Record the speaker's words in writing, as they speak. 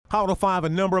Holiday 5, a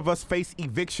number of us face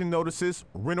eviction notices,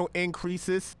 rental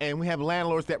increases, and we have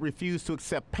landlords that refuse to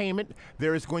accept payment.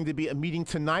 There is going to be a meeting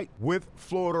tonight with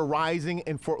Florida Rising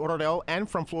in Fort Lauderdale, and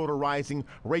from Florida Rising,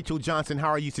 Rachel Johnson. How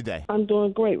are you today? I'm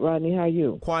doing great, Rodney. How are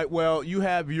you? Quite well. You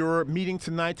have your meeting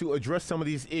tonight to address some of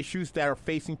these issues that are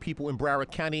facing people in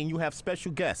Broward County, and you have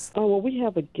special guests. Oh, well, we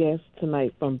have a guest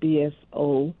tonight from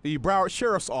BSO. The Broward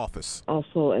Sheriff's Office.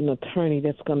 Also an attorney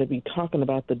that's going to be talking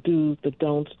about the do's, the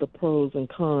don'ts, the pros and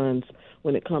cons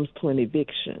when it comes to an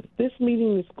eviction. This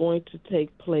meeting is going to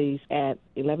take place at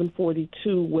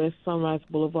 1142 West Sunrise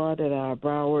Blvd at our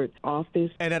Broward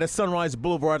office. And at a Sunrise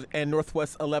Boulevard and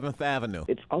Northwest 11th Avenue.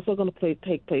 It's also going to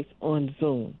take place on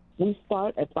Zoom. We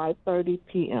start at 5:30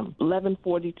 p.m.,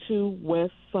 1142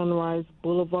 West Sunrise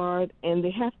Boulevard, and they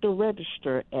have to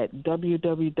register at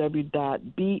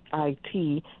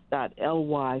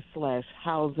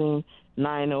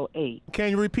www.bit.ly/housing908. Can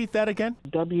you repeat that again?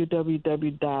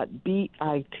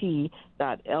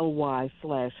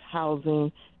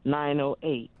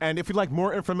 www.bit.ly/housing908. And if you'd like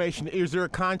more information, is there a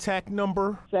contact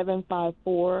number?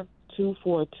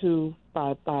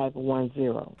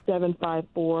 754-242-5510.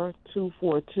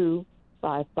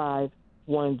 754-242-5510.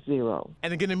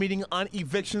 And again, a meeting on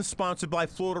eviction sponsored by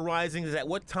Florida Rising is at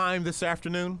what time this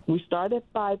afternoon? We start at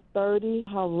 5:30.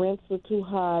 How rents are too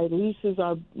high, leases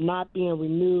are not being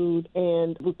renewed,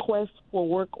 and requests for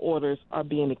work orders are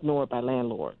being ignored by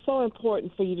landlords. So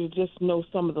important for you to just know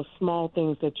some of the small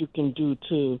things that you can do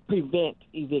to prevent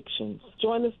evictions.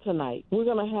 Join us tonight. We're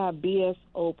going to have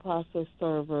BSO process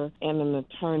server and an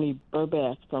attorney,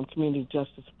 Burbeth, from Community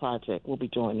Justice Project will be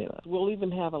joining us. We'll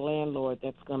even have a landlord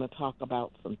that's going to talk about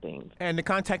some things. And the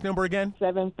contact number again?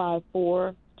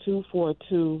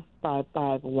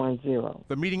 754-242-5510.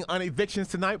 The meeting on evictions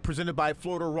tonight presented by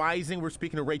Florida Rising. We're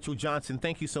speaking to Rachel Johnson.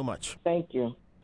 Thank you so much. Thank you.